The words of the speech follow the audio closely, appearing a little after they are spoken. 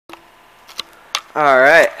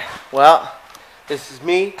Alright, well, this is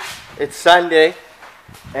me. It's Sunday,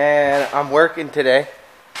 and I'm working today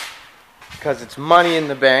because it's money in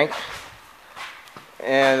the bank,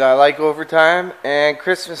 and I like overtime, and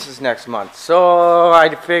Christmas is next month. So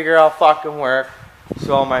I figure I'll fucking work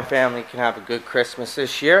so my family can have a good Christmas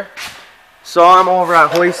this year. So I'm over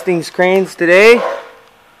at Hoisting's Cranes today,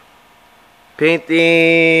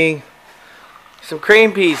 painting some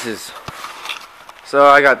crane pieces. So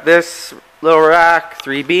I got this little rack,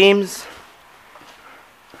 3 beams,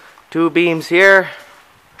 2 beams here,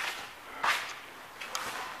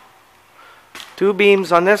 2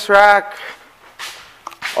 beams on this rack,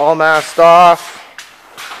 all masked off,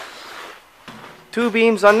 2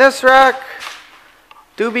 beams on this rack,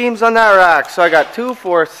 2 beams on that rack. So I got 2,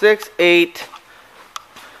 4, 6, 8,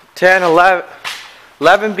 10,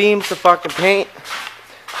 11 beams to fucking paint.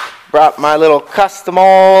 Brought my little custom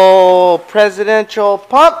presidential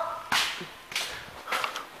pump.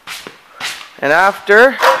 And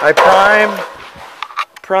after I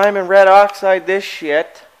prime and RedOxyde this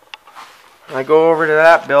shit, I go over to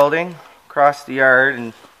that building across the yard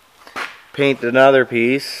and paint another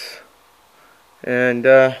piece. And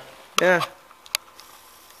yeah,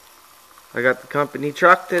 I got the company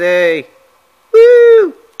truck today.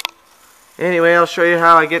 Woo! Anyway, I'll show you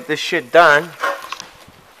how I get this shit done.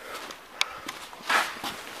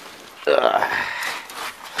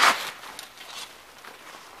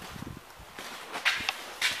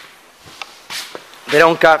 They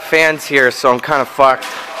don't got fans here, so I'm kind of fucked.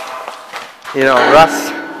 You know,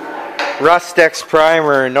 Rustex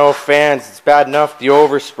primer and no fans. It's bad enough the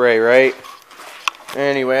overspray, right?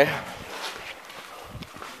 Anyway.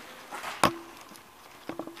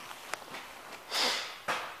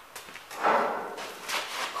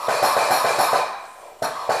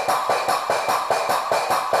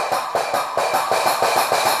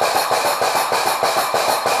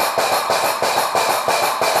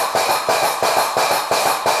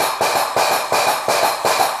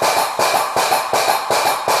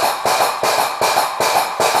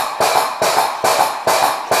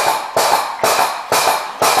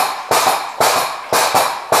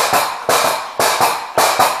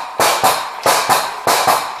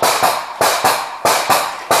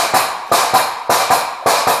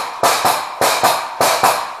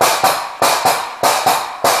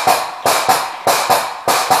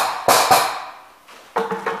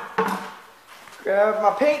 Grab my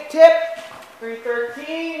paint tip,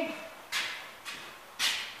 313.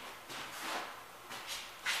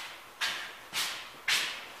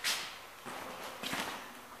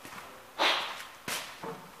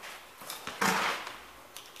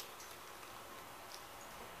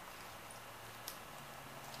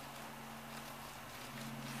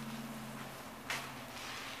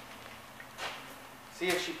 See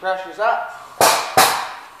if she pressures up.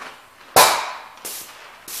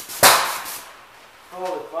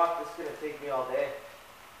 Holy fuck, this is gonna take me all day.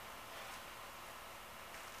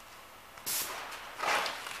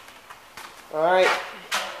 Alright,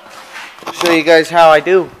 I'll show you guys how I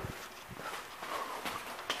do.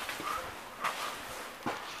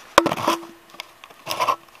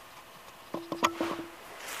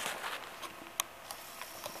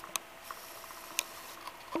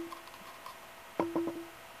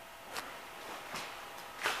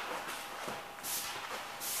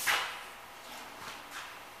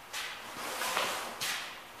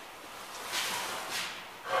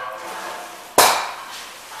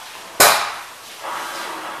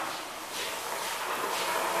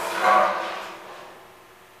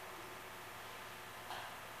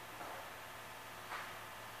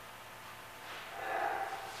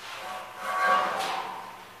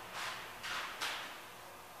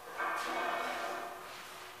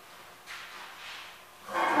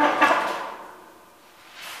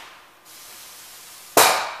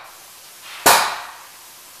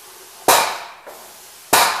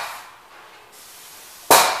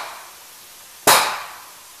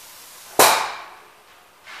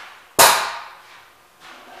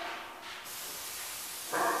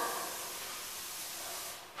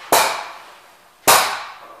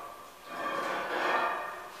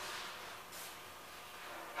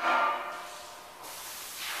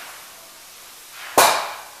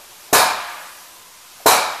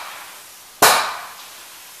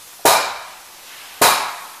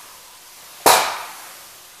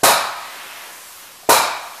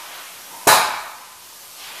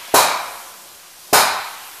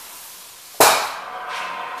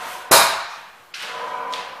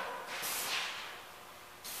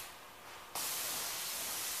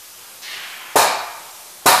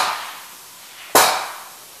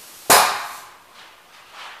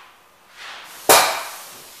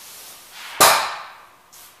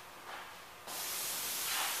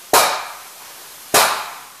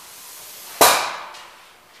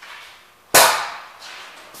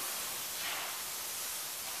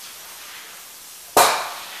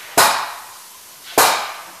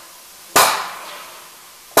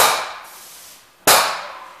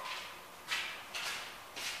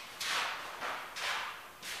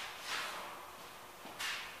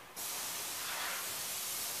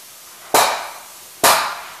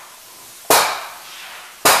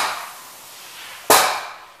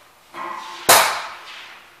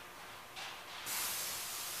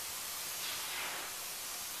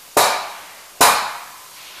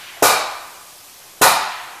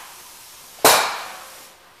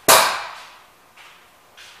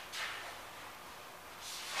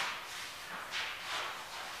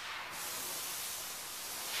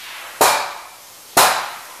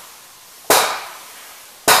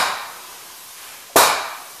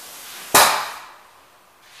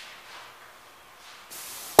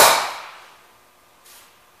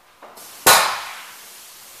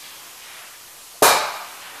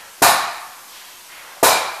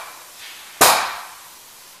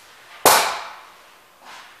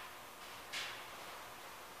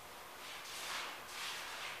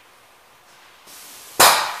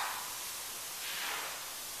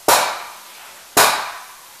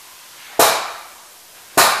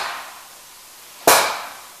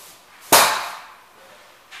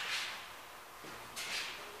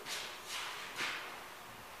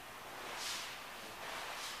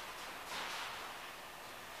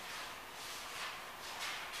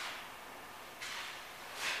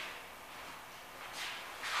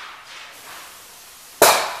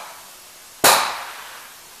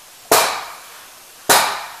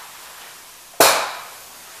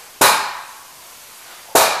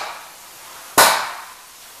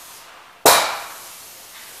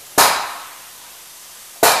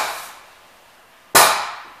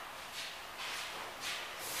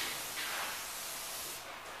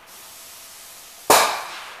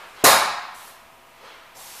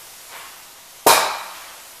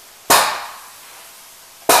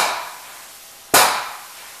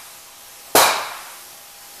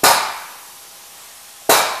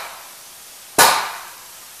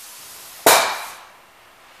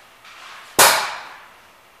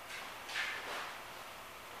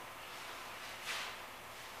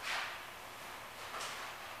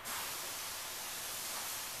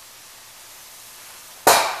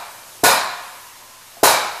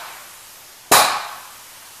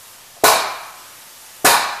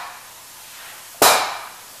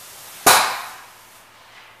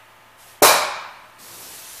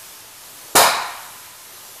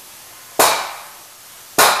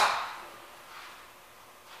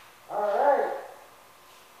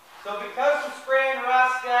 So because we're spraying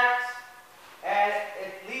Rustex and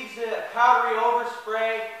it leaves a powdery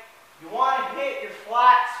overspray, you want to hit your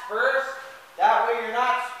flats first. That way you're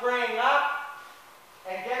not spraying up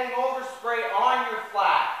and getting overspray on your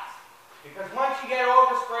flats. Because once you get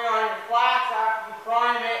overspray on your flats after you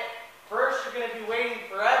prime it, first you're going to be waiting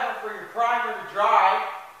forever for your primer to dry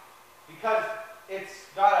because it's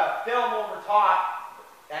got a film over top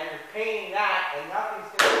and you're painting that and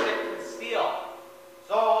nothing's going to stick to the steel.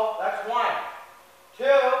 So that's one. Two,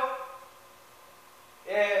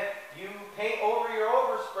 if you paint over your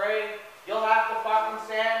overspray, you'll have to fucking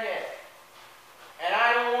sand it. And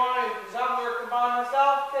I don't want to because I'm working by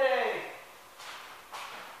myself today.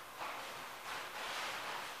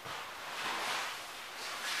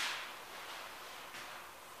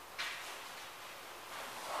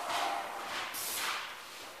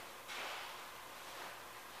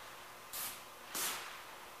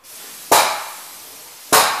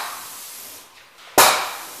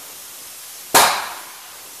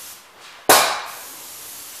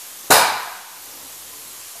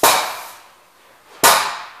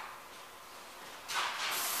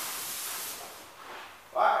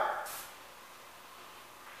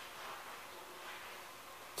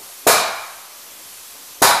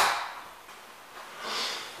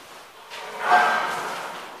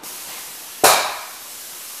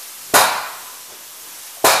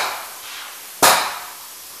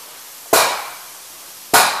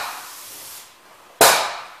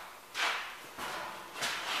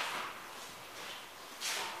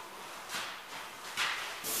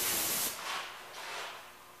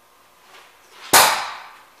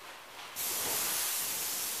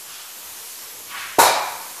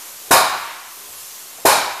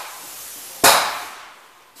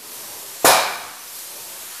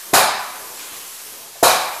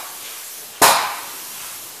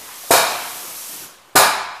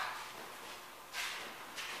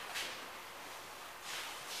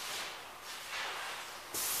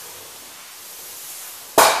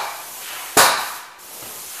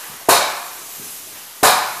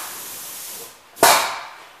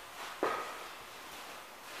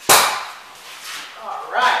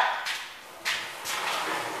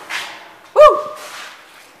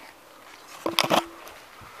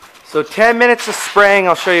 So 10 minutes of spraying,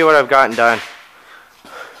 I'll show you what I've gotten done.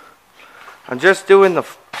 I'm just doing the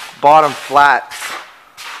bottom flats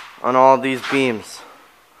on all these beams.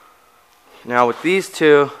 Now with these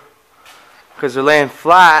two, because they're laying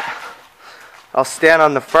flat, I'll stand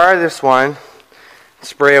on the farthest one,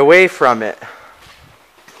 spray away from it.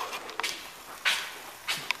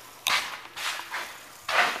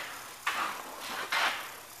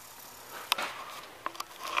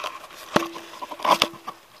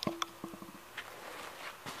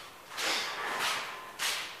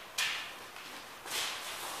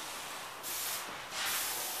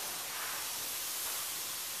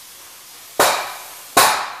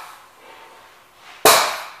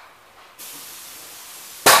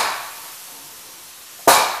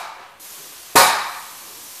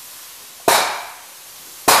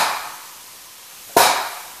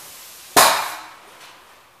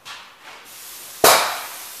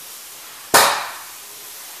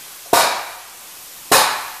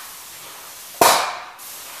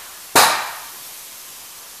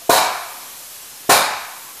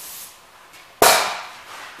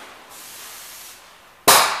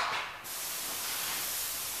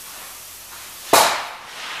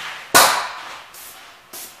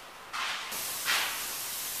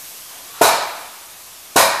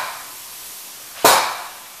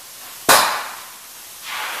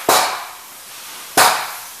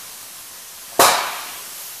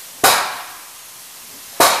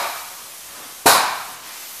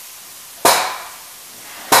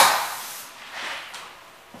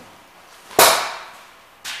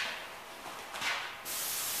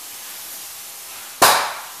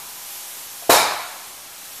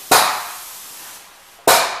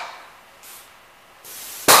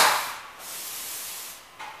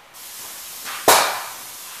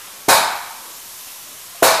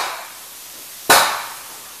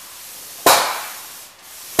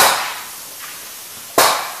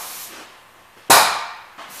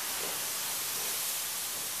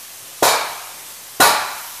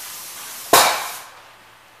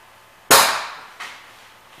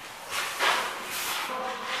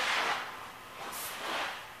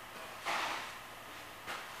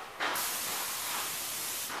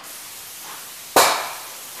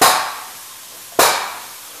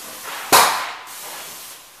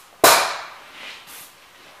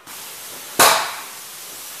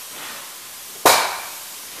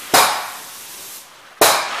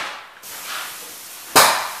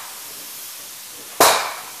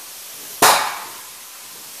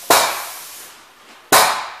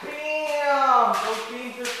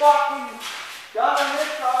 are fucking done on this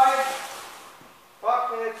side.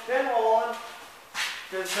 Fucking it's pinholing.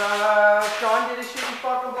 Because Sean did a shitty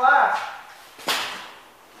fucking blast.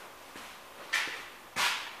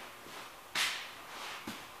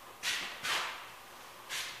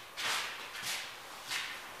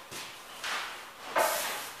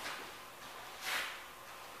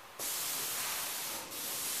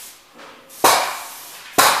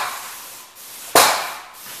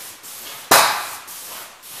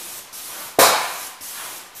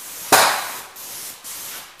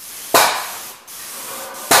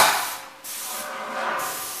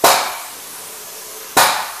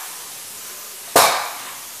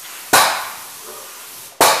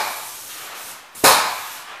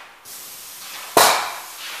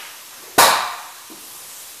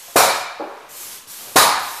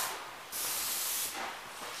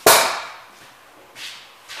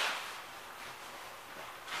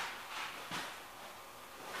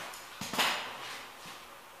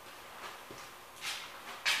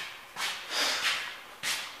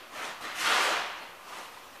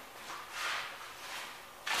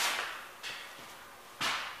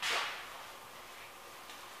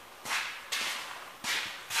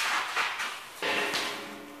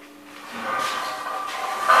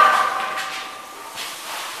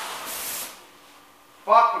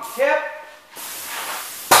 Fucking tip.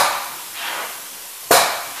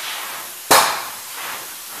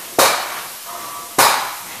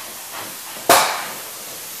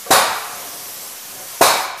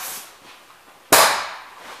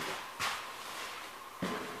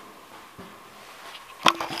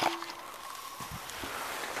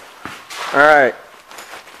 All right.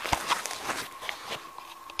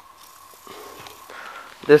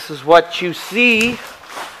 This is what you see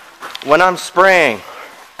when I'm spraying.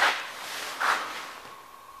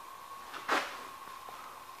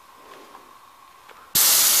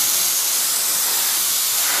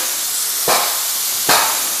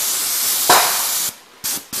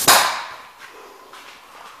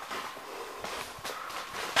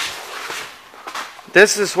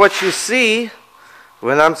 This is what you see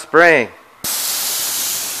when I'm spraying.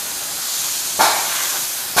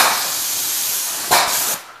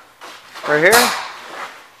 Right here?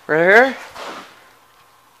 Right here?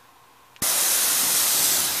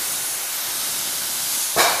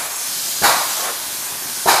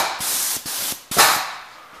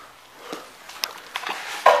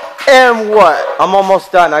 And what? I'm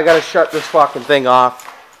almost done. I gotta shut this fucking thing off.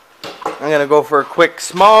 I'm gonna go for a quick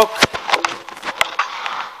smoke.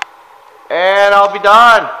 And I'll be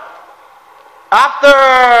done.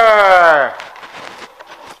 After!